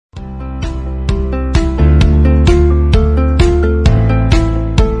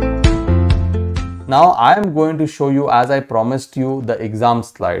Now I am going to show you, as I promised you, the exam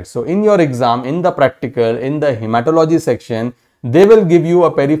slides. So in your exam, in the practical, in the hematology section, they will give you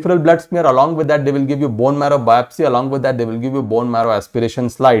a peripheral blood smear. Along with that, they will give you bone marrow biopsy. Along with that, they will give you bone marrow aspiration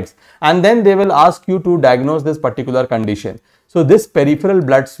slides. And then they will ask you to diagnose this particular condition. So this peripheral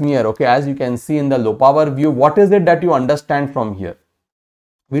blood smear, okay, as you can see in the low power view, what is it that you understand from here?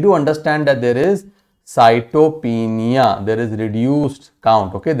 We do understand that there is cytopenia, there is reduced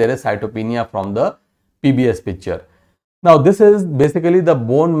count, okay, there is cytopenia from the PBS picture. Now this is basically the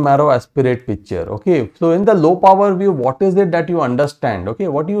bone marrow aspirate picture, okay. So in the low power view, what is it that you understand, okay?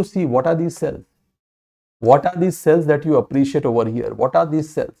 What do you see? What are these cells? What are these cells that you appreciate over here? What are these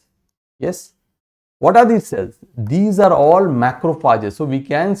cells? Yes. What are these cells? These are all macrophages. So we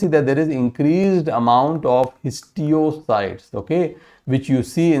can see that there is increased amount of histiocytes, okay, which you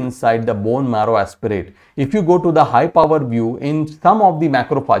see inside the bone marrow aspirate. If you go to the high power view, in some of the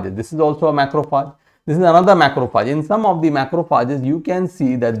macrophages, this is also a macrophage, this is another macrophage. In some of the macrophages, you can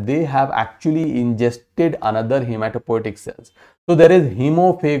see that they have actually ingested another hematopoietic cells. So there is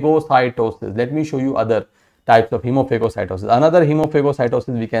hemophagocytosis. Let me show you other types of hemophagocytosis. Another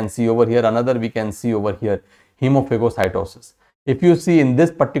hemophagocytosis we can see over here, another we can see over here, hemophagocytosis. If you see in this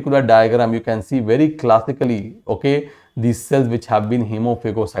particular diagram, you can see very classically, okay, these cells which have been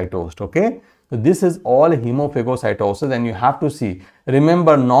hemophagocytosed, okay. So this is all hemophagocytosis, and you have to see,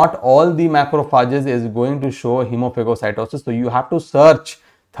 remember, not all the macrophages is going to show hemophagocytosis. So you have to search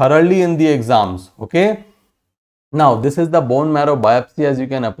thoroughly in the exams, okay. Now this is the bone marrow biopsy, as you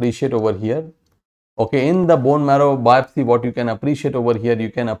can appreciate over here. Okay, in the bone marrow biopsy, what you can appreciate over here, you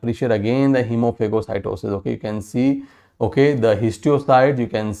can appreciate again the hemophagocytosis. Okay, you can see, okay, the histiocytes, you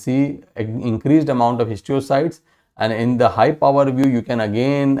can see increased amount of histiocytes, and in the high power view, you can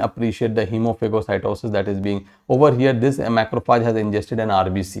again appreciate the hemophagocytosis that is being over here. This macrophage has ingested an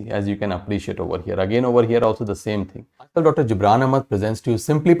RBC, as you can appreciate over here. Again, over here also the same thing. Dr. JIBRAN Ahmed presents to you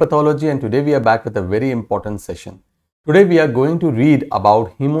Simply Pathology, and today we are back with a very important session. Today we are going to read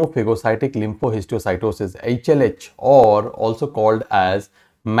about hemophagocytic lymphohistiocytosis, HLH, or also called as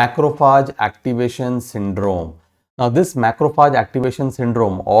macrophage activation syndrome. Now this macrophage activation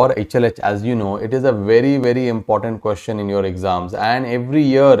syndrome, or HLH, as you know, it is a very important question in your exams, and every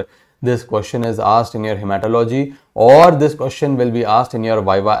year this question is asked in your hematology, or this question will be asked in your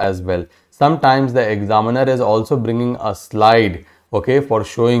viva as well. Sometimes the examiner is also bringing a slide, okay, for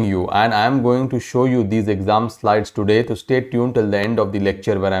showing you, and I am going to show you these exam slides today. To stay tuned till the end of the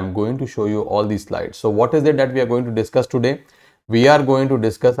lecture, where I am going to show you all these slides. So what is it that we are going to discuss today? We are going to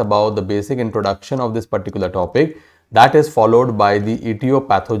discuss about the basic introduction of this particular topic, that is followed by the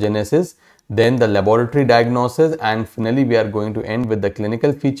etiopathogenesis, then the laboratory diagnosis, and finally we are going to end with the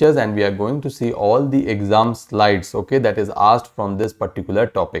clinical features, and we are going to see all the exam slides, okay, that is asked from this particular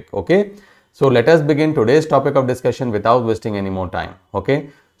topic, okay. So let us begin today's topic of discussion without wasting any more time, okay.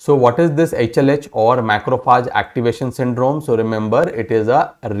 So what is this HLH, or macrophage activation syndrome? So remember, it is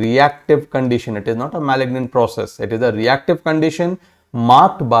a reactive condition. It is not a malignant process. It is a reactive condition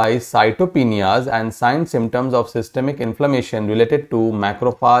marked by cytopenias and signs symptoms of systemic inflammation related to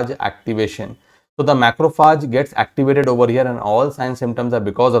macrophage activation. So the macrophage gets activated over here, and all signs symptoms are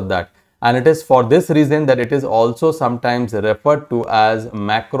because of that. And it is for this reason that it is also sometimes referred to as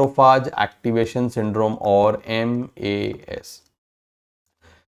macrophage activation syndrome, or MAS.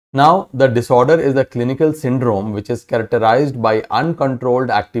 Now, the disorder is a clinical syndrome which is characterized by uncontrolled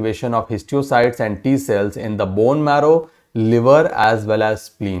activation of histiocytes and T cells in the bone marrow, liver, as well as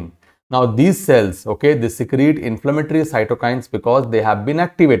spleen. Now, these cells, okay, they secrete inflammatory cytokines because they have been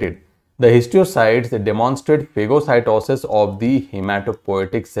activated. The histiocytes demonstrate phagocytosis of the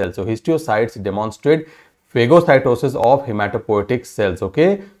hematopoietic cells. So histiocytes demonstrate phagocytosis of hematopoietic cells,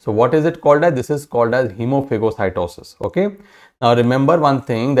 okay. So what is it called as? This is called as hemophagocytosis, okay. Now remember one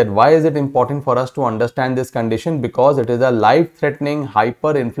thing, that why is it important for us to understand this condition? Because it is a life-threatening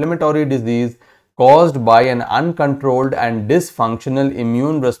hyperinflammatory disease caused by an uncontrolled and dysfunctional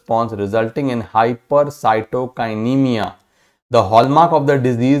immune response resulting in hypercytokinemia. The hallmark of the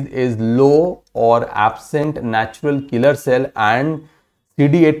disease is low or absent natural killer cell and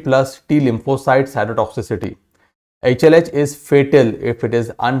CD8 plus T lymphocyte cytotoxicity. HLH is fatal if it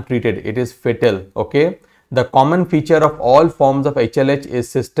is untreated. It is fatal, okay. The common feature of all forms of HLH is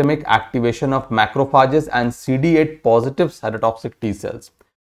systemic activation of macrophages and CD8 positive cytotoxic T cells.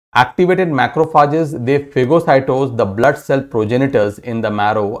 Activated macrophages, they phagocytose the blood cell progenitors in the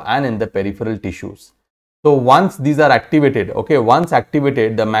marrow and in the peripheral tissues. So once these are activated, okay, once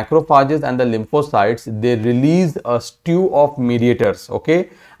activated, the macrophages and the lymphocytes, they release a stew of mediators, okay.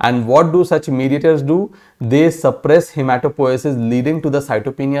 And what do such mediators do? They suppress hematopoiesis, leading to the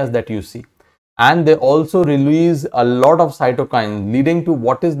cytopenias that you see. and they also release a lot of cytokines, leading to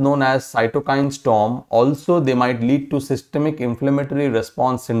what is known as cytokine storm. Also, they might lead to systemic inflammatory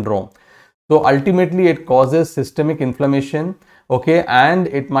response syndrome. So ultimately it causes systemic inflammation, okay, and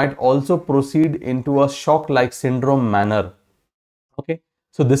it might also proceed into a shock like syndrome manner. Okay,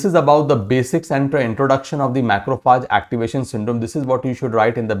 so this is about the basics and introduction of the macrophage activation syndrome. This is what you should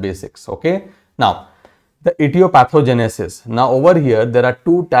write in the basics. Okay, now the etiopathogenesis. Now over here there are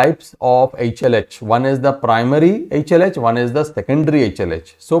two types of HLH. One is the primary HLH, one is the secondary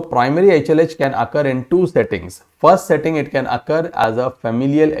HLH. So primary HLH can occur in two settings. First setting, it can occur as a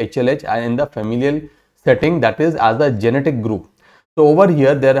familial HLH, and in the familial setting, that is as a genetic group. So over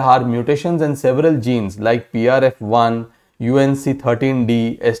here there are mutations in several genes like PRF1,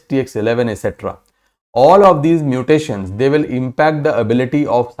 UNC13D, STX11, etc. All of these mutations, they will impact the ability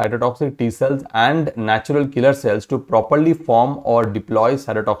of cytotoxic T cells and natural killer cells to properly form or deploy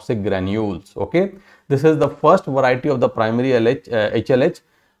cytotoxic granules. Okay, this is the first variety of the primary HLH.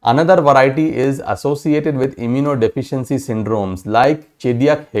 Another variety is associated with immunodeficiency syndromes like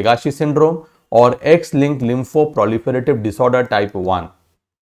Chediak-Higashi syndrome or X-linked lymphoproliferative disorder type 1.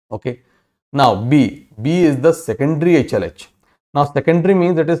 Okay, now B is the secondary HLH. Now secondary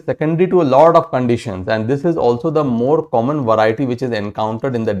means it is secondary to a lot of conditions, and this is also the more common variety which is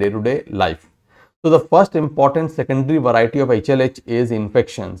encountered in the day-to-day life. So the first important secondary variety of HLH is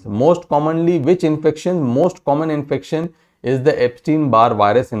infections. Most commonly, which infection? Most common infection is the Epstein-Barr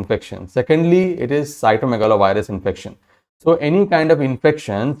virus infection. Secondly, it is cytomegalovirus infection. So any kind of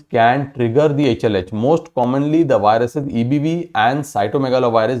infections can trigger the HLH. Most commonly the viruses EBV and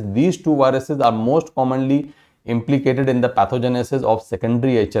cytomegalovirus. These two viruses are most commonly implicated in the pathogenesis of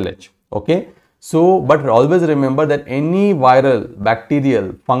secondary HLH. Okay, so but always remember that any viral,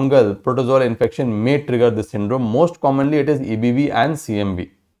 bacterial, fungal, protozoal infection may trigger this syndrome. Most commonly it is EBV and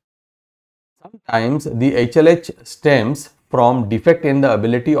CMV. Sometimes the HLH stems from defect in the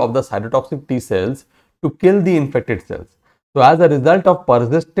ability of the cytotoxic T cells to kill the infected cells. So as a result of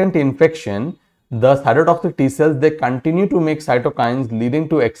persistent infection, the cytotoxic T cells, they continue to make cytokines, leading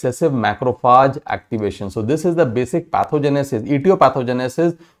to excessive macrophage activation. So this is the basic pathogenesis,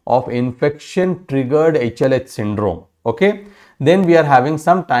 etiopathogenesis of infection triggered HLH syndrome. Okay, then we are having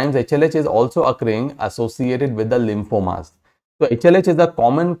sometimes HLH is also occurring associated with the lymphomas. So HLH is a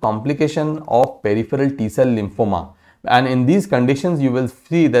common complication of peripheral T cell lymphoma, and in these conditions you will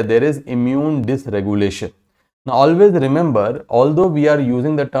see that there is immune dysregulation. Now always remember, although we are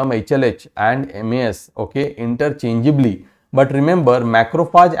using the term HLH and MAS, okay, interchangeably, but remember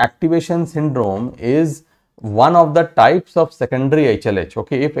macrophage activation syndrome is one of the types of secondary HLH.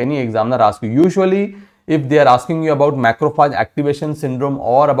 Okay, if any examiner asks you, usually if they are asking you about macrophage activation syndrome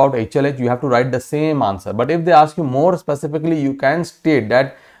or about HLH, you have to write the same answer. But if they ask you more specifically, you can state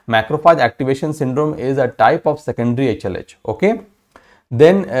that macrophage activation syndrome is a type of secondary HLH. Okay.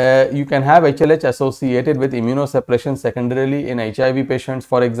 Then you can have HLH associated with immunosuppression secondarily in HIV patients,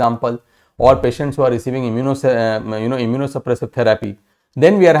 for example, or patients who are receiving immunosuppressive therapy.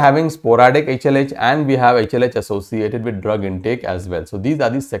 Then we are having sporadic HLH, and we have HLH associated with drug intake as well. So these are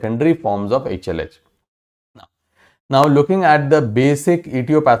the secondary forms of HLH. Now looking at the basic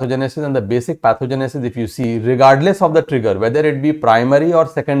etiopathogenesis and the basic pathogenesis, if you see, regardless of the trigger, whether it be primary or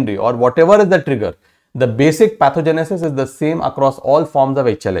secondary or whatever is the trigger, the basic pathogenesis is the same across all forms of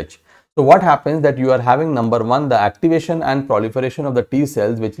HLH. So what happens that you are having, number one, the activation and proliferation of the T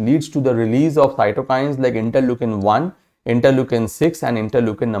cells, which leads to the release of cytokines like interleukin 1, interleukin 6 and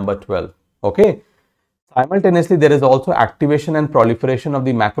interleukin number 12. Okay. Simultaneously, there is also activation and proliferation of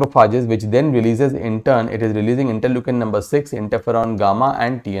the macrophages, which then releases, in turn, it is releasing interleukin number 6, interferon gamma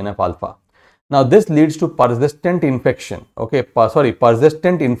and TNF alpha. Now this leads to persistent infection, okay,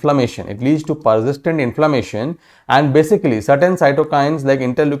 persistent inflammation. It leads to persistent inflammation, and basically certain cytokines like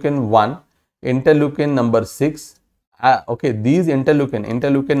interleukin 1, interleukin number 6, okay, these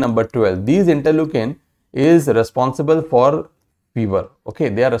interleukin number 12, these interleukin is responsible for fever, okay,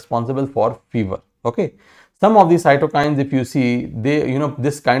 they are responsible for fever, okay. Some of these cytokines, if you see, they,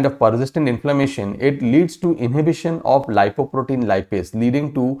 this kind of persistent inflammation, it leads to inhibition of lipoprotein lipase,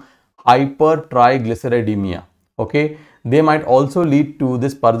 leading to hypertriglyceridemia. Okay, they might also lead to,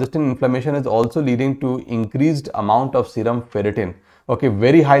 this persistent inflammation is also leading to increased amount of serum ferritin. Okay,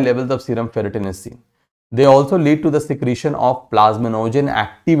 very high levels of serum ferritin is seen. They also lead to the secretion of plasminogen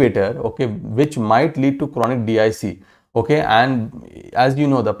activator, okay, which might lead to chronic DIC. Okay, and as you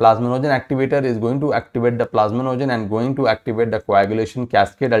know, the plasminogen activator is going to activate the plasminogen and going to activate the coagulation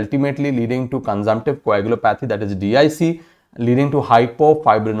cascade, ultimately leading to consumptive coagulopathy, that is DIC, leading to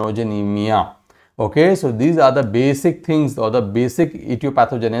hypofibrinogenemia. Okay, so these are the basic things or the basic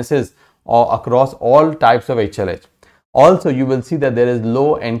etiopathogenesis or across all types of HLH. Also, you will see that there is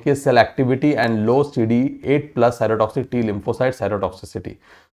low NK cell activity and low CD8 plus cytotoxic T lymphocyte cytotoxicity.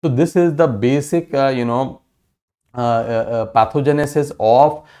 So this is the basic, pathogenesis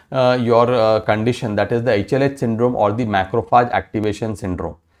of your condition, that is the HLH syndrome or the macrophage activation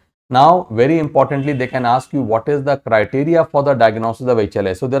syndrome. Now, very importantly, they can ask you what is the criteria for the diagnosis of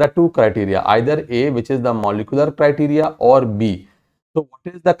HLH. So there are two criteria, either A, which is the molecular criteria, or B. So what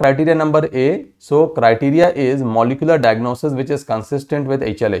is the criteria number A? So criteria is molecular diagnosis which is consistent with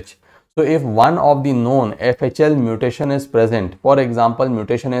HLH. So if one of the known FHL mutation is present, for example,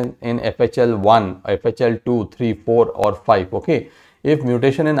 mutation is in FHL1, FHL2, 3, 4 or 5, okay. If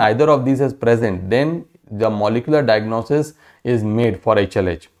mutation in either of these is present, then the molecular diagnosis is made for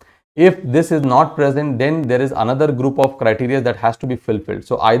HLH. If this is not present, then there is another group of criteria that has to be fulfilled.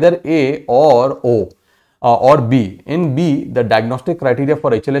 So either A or O. Or B. In B, the diagnostic criteria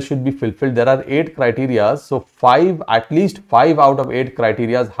for HLH should be fulfilled. There are 8 criteria. So at least 5 out of 8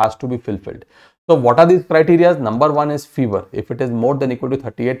 criteria has to be fulfilled. So what are these criteria? Number 1 is fever. If it is more than equal to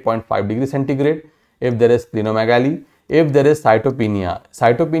 38.5 degrees centigrade, if there is splenomegaly, if there is cytopenia.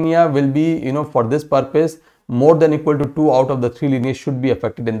 Cytopenia will be, for this purpose, more than equal to 2 out of the 3 lineage should be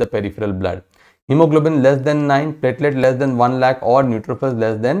affected in the peripheral blood. Hemoglobin less than 9, platelet less than 1 lakh or neutrophils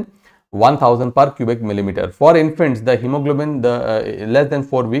less than 1000 per cubic millimeter. For infants, the hemoglobin less than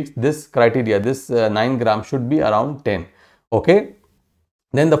 4 weeks, this criteria, this 9 grams should be around 10. Okay.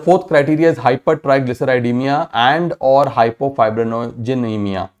 Then the fourth criteria is hypertriglyceridemia and or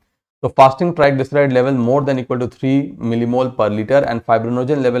hypofibrinogenemia. So fasting triglyceride level more than equal to 3 millimole per liter and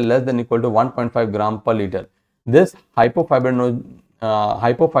fibrinogen level less than equal to 1.5 gram per liter. This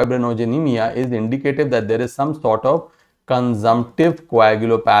hypofibrinogenemia is indicative that there is some sort of consumptive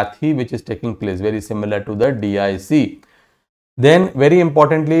coagulopathy which is taking place, very similar to the DIC. Then very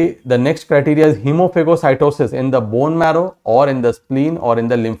importantly, the next criteria is hemophagocytosis in the bone marrow or in the spleen or in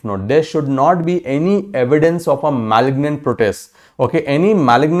the lymph node. There should not be any evidence of a malignant process. Okay, any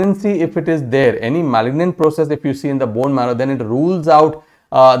malignancy, if it is there, any malignant process if you see in the bone marrow, then it rules out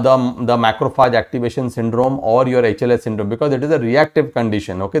the macrophage activation syndrome or your HLH syndrome, because it is a reactive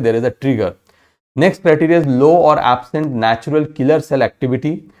condition. Okay, there is a trigger. Next criteria is low or absent natural killer cell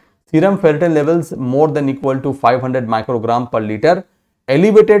activity, serum ferritin levels more than equal to 500 microgram per liter,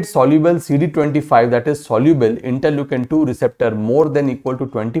 elevated soluble CD25, that is soluble interleukin 2 receptor more than equal to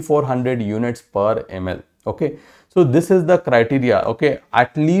 2400 units per ml. Okay, so this is the criteria. Okay,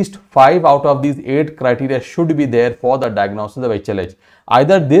 at least 5 out of these 8 criteria should be there for the diagnosis of HLH.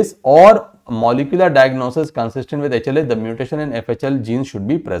 Either this or molecular diagnosis consistent with HLH, the mutation in FHL gene should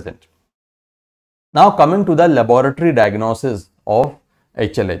be present. Now coming to the laboratory diagnosis of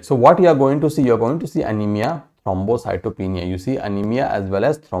HLH. So what you are going to see? You are going to see anemia, thrombocytopenia. You see anemia as well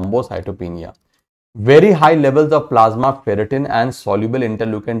as thrombocytopenia. Very high levels of plasma ferritin and soluble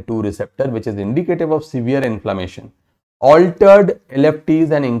interleukin 2 receptor, which is indicative of severe inflammation. Altered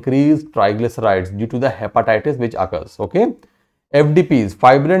LFTs and increased triglycerides due to the hepatitis which occurs. Okay. FDPs,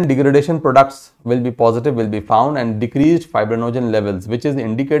 fibrin degradation products will be positive, will be found, and decreased fibrinogen levels, which is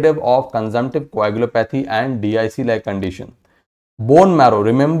indicative of consumptive coagulopathy and DIC-like condition. Bone marrow,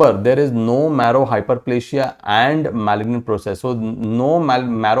 remember there is no marrow hyperplasia and malignant process. So no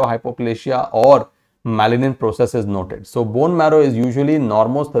marrow hypoplasia or malignant process is noted. So bone marrow is usually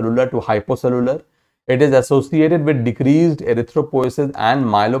normocellular to hypocellular. It is associated with decreased erythropoiesis and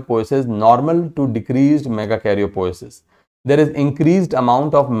myelopoiesis, normal to decreased megakaryopoiesis. There is increased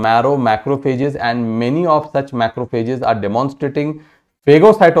amount of marrow macrophages, and many of such macrophages are demonstrating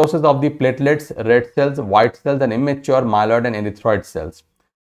phagocytosis of the platelets, red cells, white cells, and immature myeloid and erythroid cells.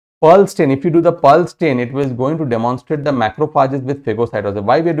 Pulse stain, if you do the pulse stain, it is going to demonstrate the macrophages with phagocytosis.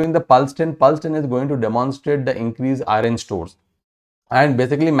 Why we are doing the pulse stain? Pulse stain is going to demonstrate the increased iron stores, and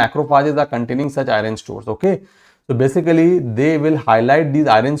basically macrophages are containing such iron stores. Okay, so basically they will highlight these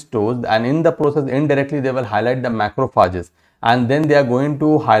iron stores, and in the process indirectly they will highlight the macrophages, and then they are going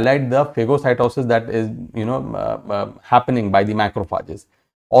to highlight the phagocytosis that is happening by the macrophages.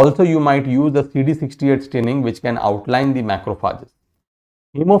 Also you might use the CD68 staining which can outline the macrophages.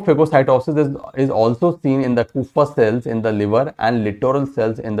 Hemophagocytosis is also seen in the Kupffer cells in the liver and littoral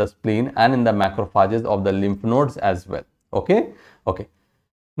cells in the spleen and in the macrophages of the lymph nodes as well. Okay.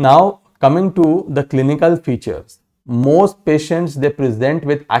 Now coming to the clinical features. Most patients, they present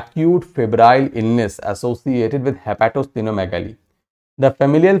with acute febrile illness associated with hepatosplenomegaly. The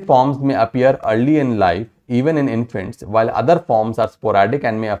familial forms may appear early in life, even in infants, while other forms are sporadic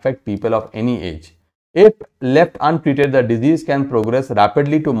and may affect people of any age. If left untreated, the disease can progress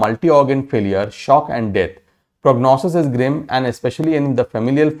rapidly to multi-organ failure, shock and death. Prognosis is grim, and especially in the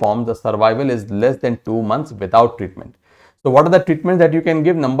familial form, the survival is less than 2 months without treatment. So what are the treatments that you can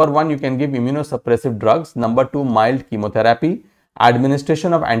give? Number 1, you can give immunosuppressive drugs. Number 2, mild chemotherapy,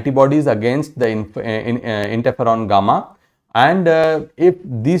 administration of antibodies against the interferon gamma. And if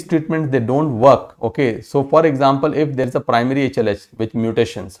these treatments, they don't work, okay, so for example, if there is a primary HLH with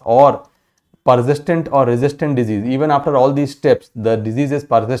mutations or persistent or resistant disease, even after all these steps, the disease is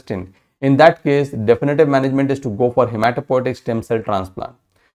persistent, in that case, definitive management is to go for hematopoietic stem cell transplant.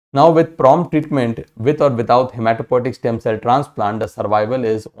 Now, with prompt treatment, with or without hematopoietic stem cell transplant, the survival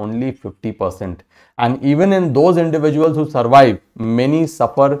is only 50%. And even in those individuals who survive, many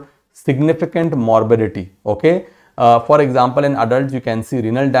suffer significant morbidity, okay. For example, in adults, you can see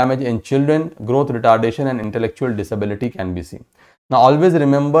renal damage. In children, growth retardation and intellectual disability can be seen. Now, always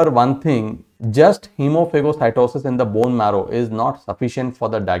remember one thing, just hemophagocytosis in the bone marrow is not sufficient for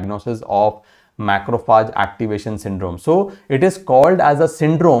the diagnosis of macrophage activation syndrome. So, it is called as a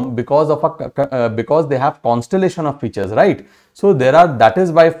syndrome because of because they have constellation of features, right? So, that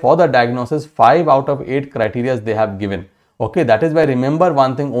is why for the diagnosis, 5 out of 8 criteria they have given. Okay, that is why remember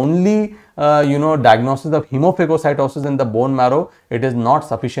one thing, only diagnosis of hemophagocytosis in the bone marrow, it is not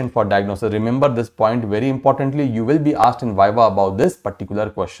sufficient for diagnosis. Remember this point very importantly. You will be asked in Viva about this particular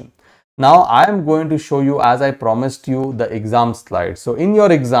question. Now, I am going to show you, as I promised you, the exam slide. So, in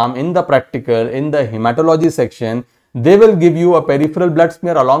your exam, in the practical, in the hematology section, they will give you a peripheral blood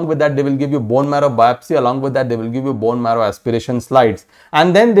smear. Along with that, they will give you bone marrow biopsy. Along with that, they will give you bone marrow aspiration slides.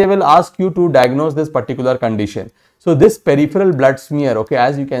 And then they will ask you to diagnose this particular condition. So, this peripheral blood smear, okay,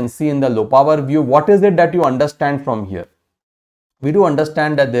 as you can see in the low power view, what is it that you understand from here? We do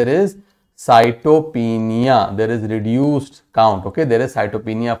understand that there is cytopenia, there is reduced count, okay, there is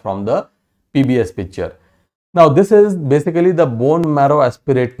cytopenia from the PBS picture. Now, this is basically the bone marrow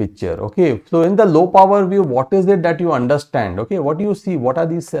aspirate picture, okay. So, in the low power view, what is it that you understand, okay, what do you see? What are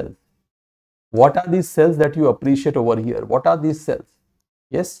these cells? What are these cells that you appreciate over here? What are these cells?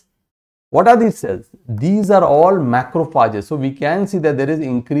 Yes. What are these cells? These are all macrophages. So, we can see that there is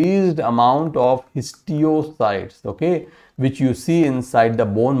increased amount of histiocytes, okay, which you see inside the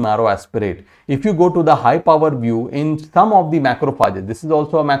bone marrow aspirate. If you go to the high power view, in some of the macrophages, this is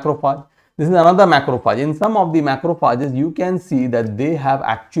also a macrophage, this is another macrophage. In some of the macrophages, you can see that they have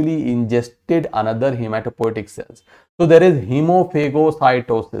actually ingested another hematopoietic cells. So, there is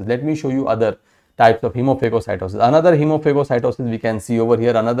hemophagocytosis. Let me show you other types of hemophagocytosis. Another hemophagocytosis we can see over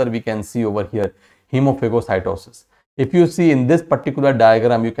here, another we can see over here, hemophagocytosis. If you see in this particular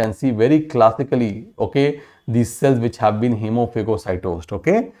diagram, you can see very classically, okay, these cells which have been hemophagocytosed,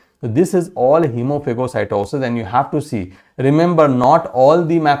 okay. So, this is all hemophagocytosis, and you have to see, remember, not all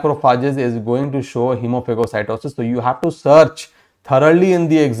the macrophages is going to show hemophagocytosis. So, you have to search thoroughly in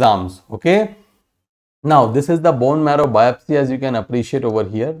the exams, okay. Now, this is the bone marrow biopsy, as you can appreciate over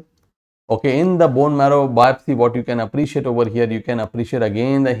here. Okay, in the bone marrow biopsy, what you can appreciate over here, you can appreciate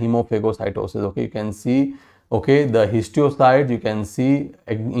again the hemophagocytosis. Okay, you can see, okay, the histiocytes, you can see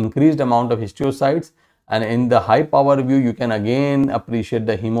increased amount of histiocytes, and in the high power view, you can again appreciate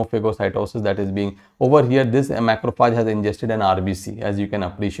the hemophagocytosis that is being over here. This macrophage has ingested an RBC, as you can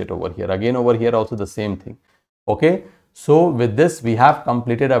appreciate over here. Again, over here also the same thing. Okay, so with this, we have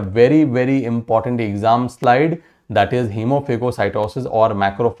completed a very, very important exam slide, that is hemophagocytosis or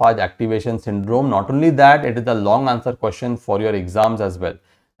macrophage activation syndrome. Not only that, it is a long answer question for your exams as well.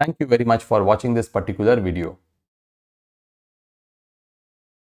 Thank you very much for watching this particular video.